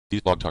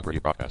These blog talk radio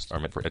broadcasts are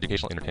meant for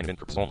educational entertainment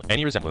purposes only.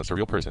 Any resemblance to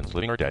real persons,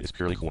 living or dead, is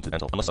purely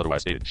coincidental, unless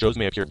otherwise stated. Shows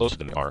may appear closer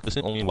than they are.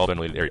 Listen only in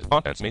well-ventilated areas.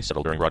 Contents may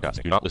settle during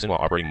broadcasting. Do not listen while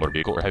operating a motor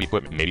vehicle or heavy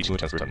equipment. May be too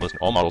intense for some. Listen.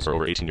 All models are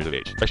over 18 years of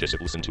age. Precious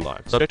if listened to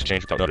live. Subject to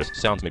change without notice.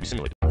 Sounds may be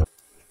simulated.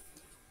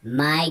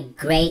 My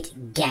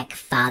great Gek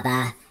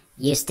father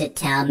used to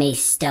tell me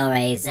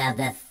stories of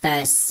the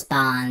first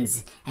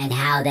spawns and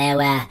how they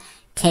were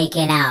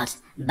taken out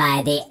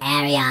by the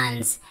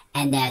Aryans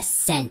and their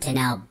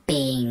sentinel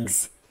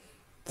beings.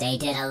 They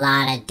did a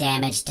lot of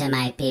damage to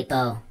my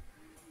people.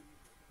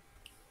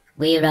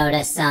 We wrote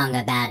a song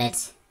about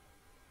it.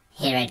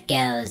 Here it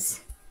goes.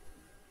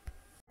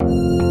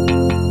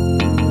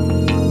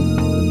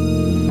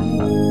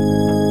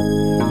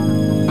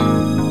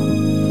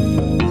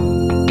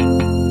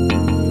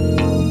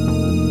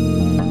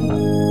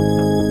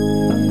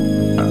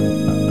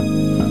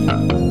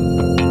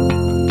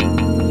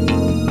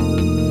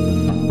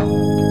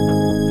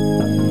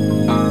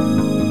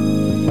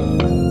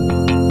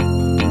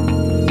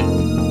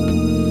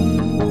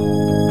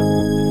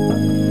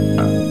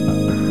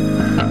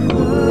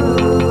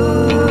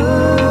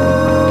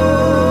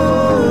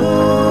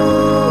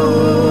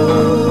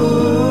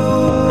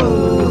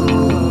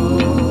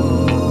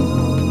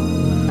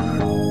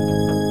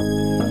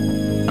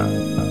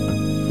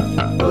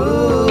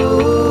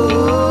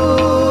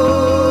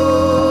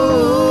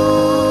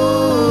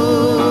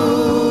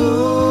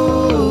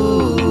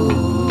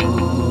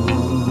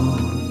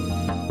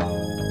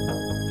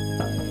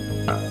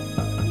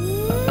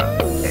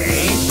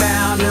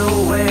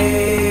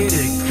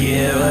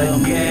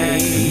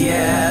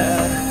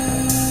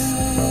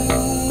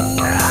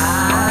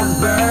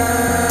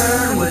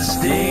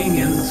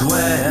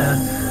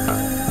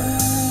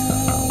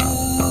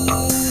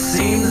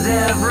 Seems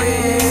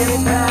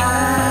every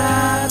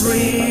path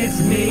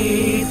leads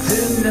me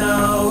to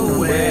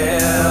nowhere.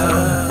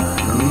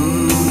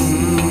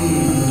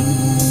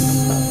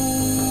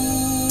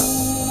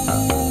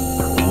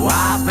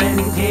 Wife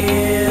and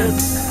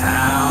kids,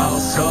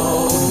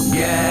 household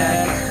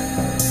Gek.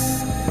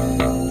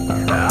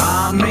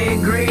 Army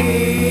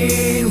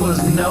green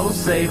was no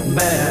safe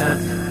bet.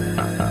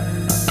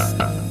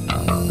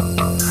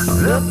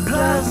 The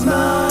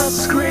plasma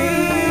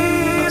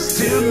screams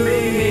to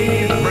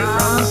me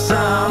from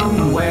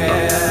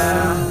somewhere.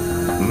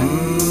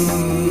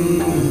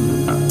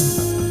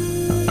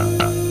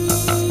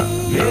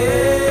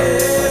 Yeah,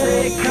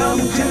 they come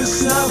to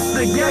snuff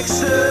the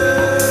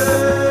Gekster.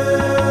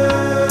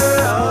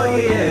 Oh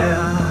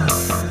yeah.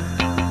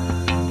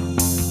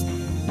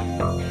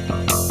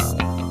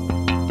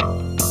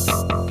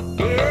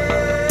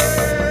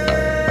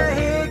 Yeah,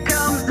 here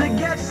comes the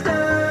Gekster.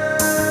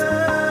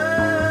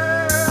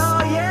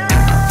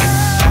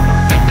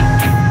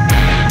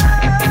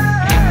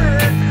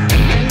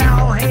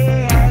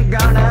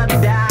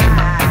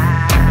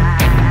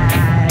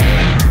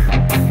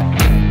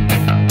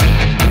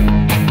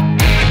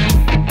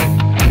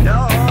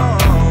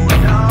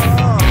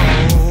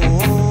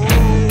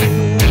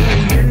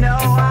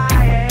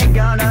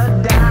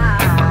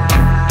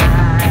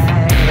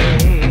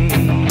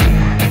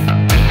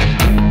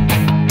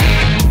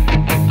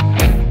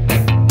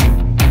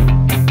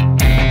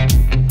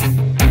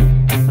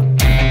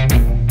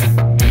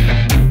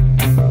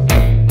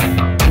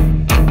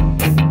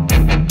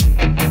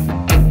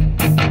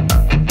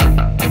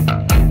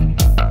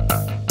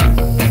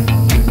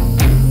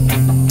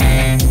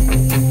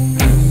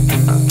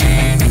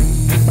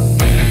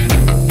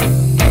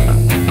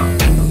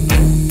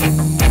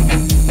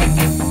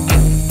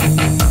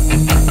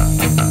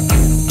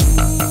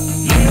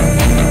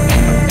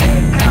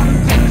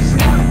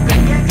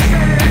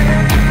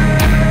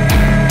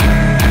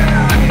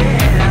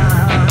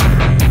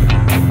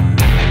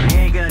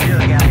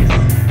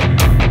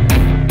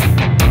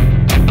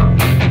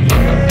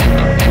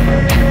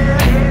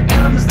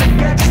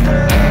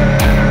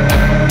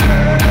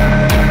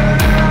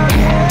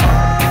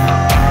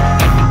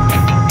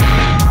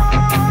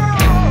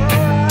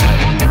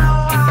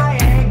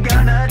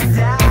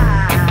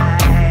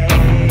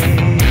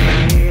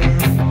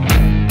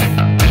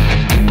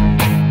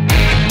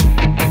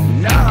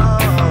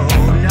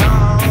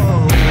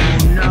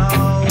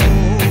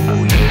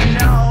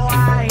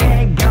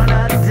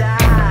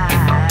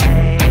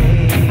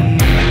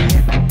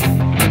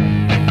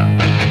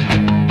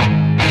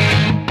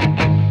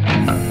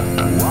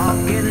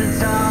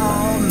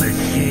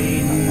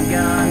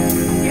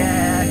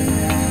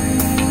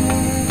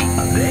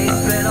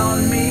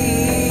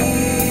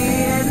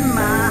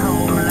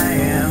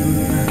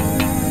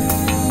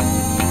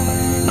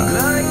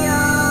 Glory